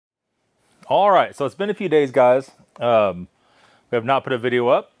All right, so it's been a few days, guys. We have not put a video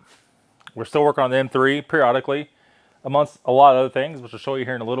up. We're still working on the M3 periodically, amongst a lot of other things, which I'll show you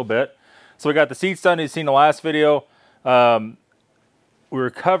here in a little bit. So we got the seats done. You've seen the last video. We were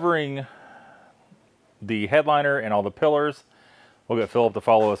covering the headliner and all the pillars. We'll get Philip to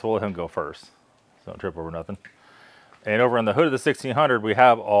follow us. We'll let him go first, so don't trip over nothing. And over on the hood of the 1600, we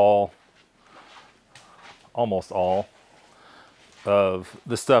have almost all of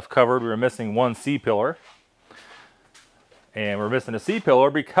the stuff covered. We were missing one C-pillar. And we're missing a C-pillar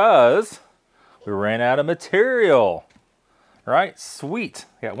because we ran out of material. Right? Sweet.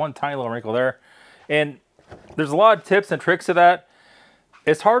 Got one tiny little wrinkle there. And there's a lot of tips and tricks to that.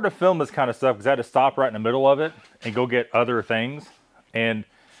 It's hard to film this kind of stuff because I had to stop right in the middle of it and go get other things. And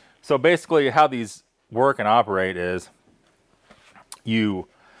so basically how these work and operate is you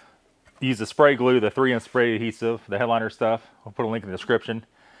use the spray glue, the 3M spray adhesive, the headliner stuff. I'll put a link in the description.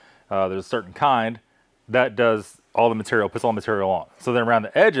 There's a certain kind that does all the material, puts all the material on. So then around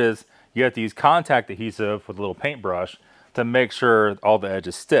the edges, you have to use contact adhesive with a little paintbrush to make sure all the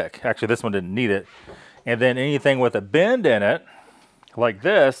edges stick. Actually, this one didn't need it. And then anything with a bend in it, like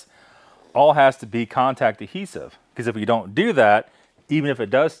this, all has to be contact adhesive. Because if you don't do that, even if it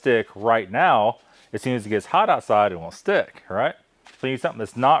does stick right now, as soon as it gets hot outside, it won't stick, right? So you need something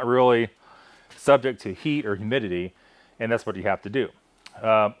that's not really subject to heat or humidity, and that's what you have to do.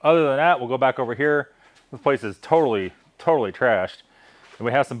 Other than that, we'll go back over here. This place is totally trashed. And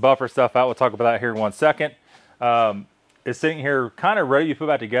we have some buffer stuff out. We'll talk about that here in 1 second. It's sitting here kind of ready to put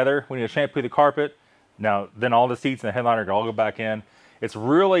back together. We need to shampoo the carpet. Now, then all the seats and the headliner can all go back in. It's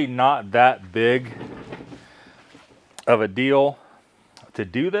really not that big of a deal to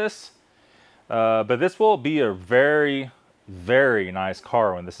do this. But this will be a very nice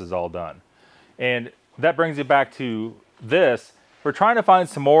car when this is all done. And that brings you back to this. We're trying to find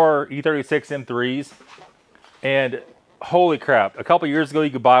some more E36 M3s. And holy crap, a couple years ago you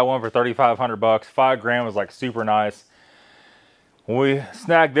could buy one for 3,500 bucks. $5,000 was like super nice. When we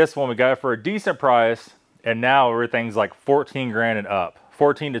snagged this one, we got it for a decent price. And now everything's like 14,000 and up,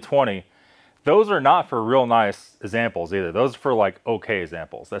 14 to 20. Those are not for real nice examples either. Those are for like okay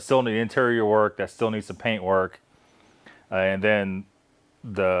examples that still need interior work, that still need some paint work. And then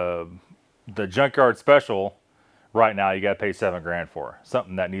the junkyard special right now you got to pay $7,000 for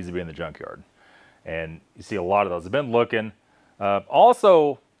something that needs to be in the junkyard. And you see a lot of those. I've been looking.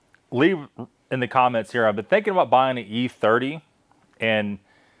 Also, leave in the comments here. I've been thinking about buying an E30, and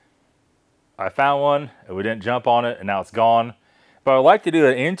I found one, and we didn't jump on it, and now it's gone. But I'd like to do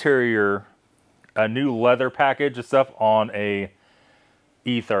an interior, a new leather package of stuff on a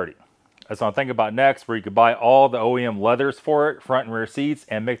E30. That's what I'm thinking about next, where you could buy all the OEM leathers for it, front and rear seats,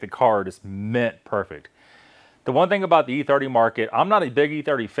 and make the car just mint perfect. The one thing about the E30 market, I'm not a big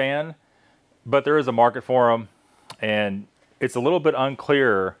E30 fan, but there is a market for them, and it's a little bit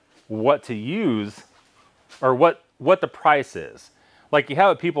unclear what to use or what the price is. Like you have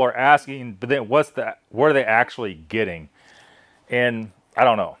what people are asking, but then what are they actually getting? And I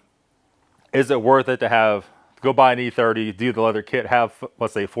don't know. Is it worth it to go buy an E30, do the leather kit, have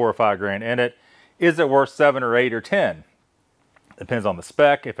let's say $4,000 or $5,000 in it? Is it worth 7 or 8 or 10? Depends on the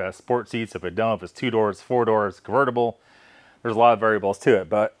spec. If it has sport seats, if it don't, if it's 2 doors, 4 doors, convertible. There's a lot of variables to it,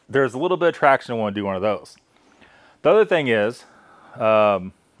 but there's a little bit of traction. I want to do one of those. The other thing is,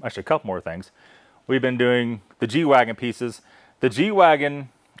 actually a couple more things. We've been doing the G-Wagon pieces. The G-Wagon,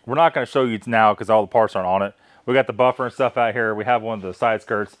 we're not going to show you now because all the parts aren't on it. We got the buffer and stuff out here. We have one of the side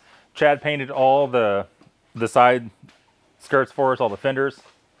skirts. Chad painted all the side skirts for us, all the fenders.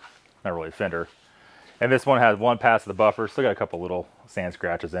 Not really a fender. And this one has one pass of the buffer. Still got a couple little sand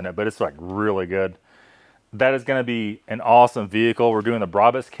scratches in it, but it's like really good. That is going to be an awesome vehicle. We're doing the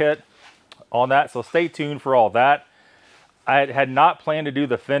Brabus kit on that, so stay tuned for all that. I had not planned to do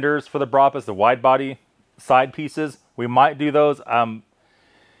the fenders for the Brabus, the wide body side pieces. We might do those. I'm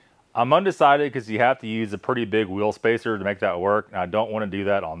undecided because you have to use a pretty big wheel spacer to make that work. And I don't want to do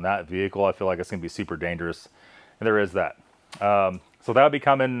that on that vehicle. I feel like it's going to be super dangerous. And there is that. So that'll be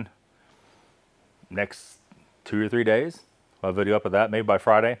coming next 2 or 3 days. I'll have a video up of that, maybe by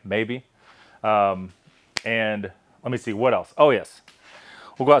Friday, maybe. And let me see, what else? Oh, yes.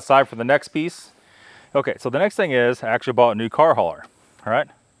 We'll go outside for the next piece. Okay, so the next thing is I actually bought a new car hauler, all right?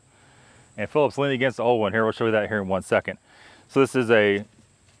 And Philip's leaning against the old one here. We'll show you that here in 1 second. So this is a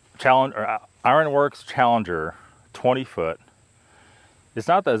Ironworks Challenger 20 foot. It's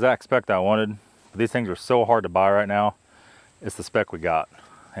not the exact spec that I wanted, but these things are so hard to buy right now. It's the spec we got.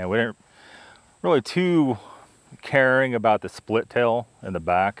 And we didn't really too caring about the split tail in the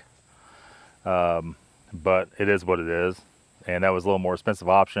back. But it is what it is. And that was a little more expensive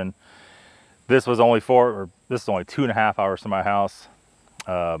option. This was only 2.5 hours from my house.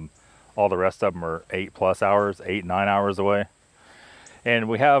 All the rest of them are 8+ hours, 9 hours away. And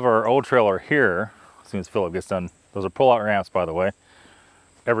we have our old trailer here. As soon as Philip gets done, those are pull-out ramps, by the way.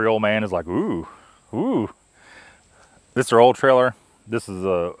 Every old man is like, ooh, ooh. This is our old trailer. This is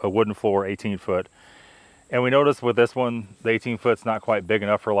a wooden floor, 18-foot. And we noticed with this one, the 18-foot's not quite big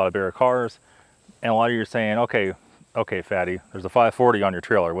enough for a lot of bigger cars. And a lot of you are saying, okay, fatty, there's a 540 on your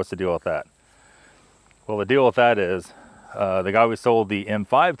trailer. What's the deal with that? Well, the deal with that is the guy we sold the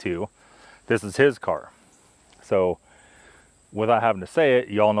M5 to, this is his car. So without having to say it,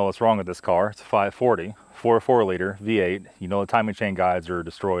 you all know what's wrong with this car. It's a 540, 4.4-liter V8. You know the timing chain guides are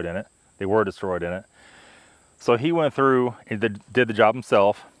destroyed in it. They were destroyed in it. So he went through and did the job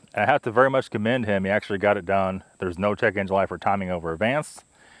himself. I have to very much commend him. He actually got it done. There's no check engine light for timing over advanced,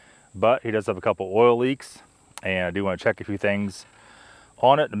 but he does have a couple oil leaks, and I do want to check a few things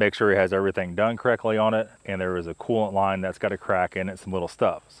on it to make sure he has everything done correctly on it. And there is a coolant line that's got a crack in it, some little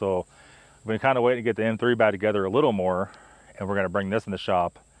stuff. So we've been kind of waiting to get the M3 back together a little more, and we're going to bring this in the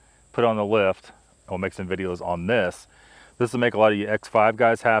shop, put it on the lift, and we'll make some videos on this. This will make a lot of you X5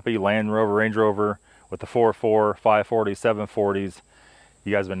 guys happy, Land Rover, Range Rover, with the 4.4, 540, 740s.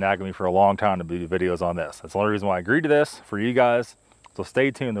 You guys have been nagging me for a long time to do videos on this. That's the only reason why I agreed to this, for you guys. So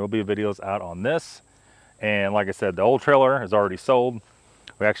stay tuned, there will be videos out on this. And like I said, the old trailer is already sold.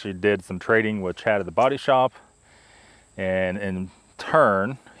 We actually did some trading with Chad at the body shop. And in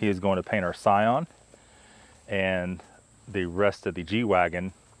turn, he is going to paint our Scion and the rest of the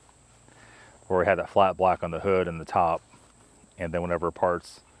G-Wagon, where we had that flat black on the hood and the top. And then whenever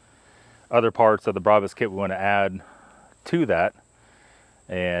other parts of the Brabus kit we want to add to that,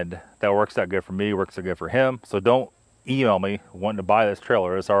 and that works out good for me, works out good for him. So don't email me wanting to buy this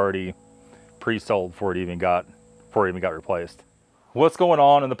trailer. It's already pre-sold before it even got replaced. What's going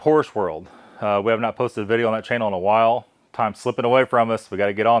on in the Porsche world? We have not posted a video on that channel in a while. Time's slipping away from us. We got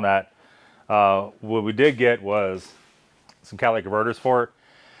to get on that. What we did get was some catalytic converters for it,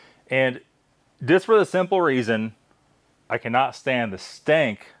 and just for the simple reason, I cannot stand the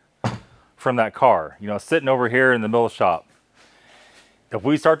stank from that car. You know, sitting over here in the middle of the shop. If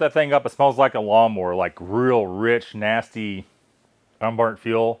we start that thing up, it smells like a lawnmower, like real rich, nasty, unburnt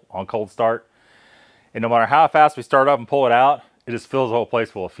fuel on cold start. And no matter how fast we start up and pull it out, it just fills the whole place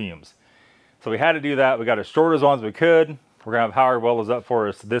full of fumes. So we had to do that. We got as short as long as we could. We're gonna have Howard Wells up for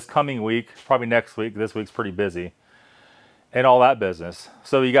us this coming week, probably next week. This week's pretty busy, and all that business.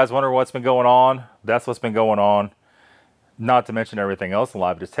 So you guys wonder what's been going on? That's what's been going on. Not to mention everything else in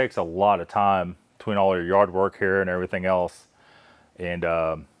life. It just takes a lot of time between all your yard work here and everything else. And,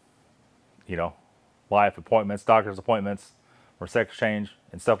 you know, life appointments, doctor's appointments, or sex change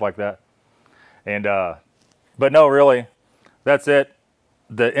and stuff like that. And, but no, really, that's it.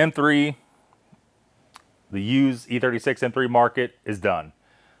 The M3, the used E36 M3 market is done.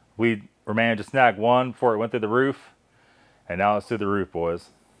 We managed to snag one before it went through the roof, and now it's through the roof, boys.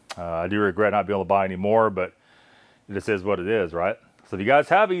 I do regret not being able to buy any more, but this is what it is, right? So if you guys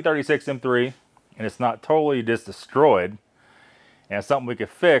have E36 M3 and it's not totally just destroyed, and it's something we could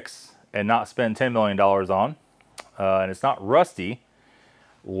fix and not spend $10 million on, and it's not rusty,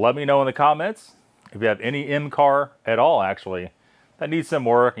 let me know in the comments. If you have any M car at all, actually, that needs some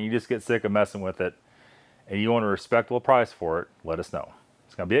work and you just get sick of messing with it, and you want a respectable price for it, let us know.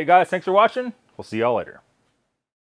 That's going to be it, guys. Thanks for watching. We'll see y'all later.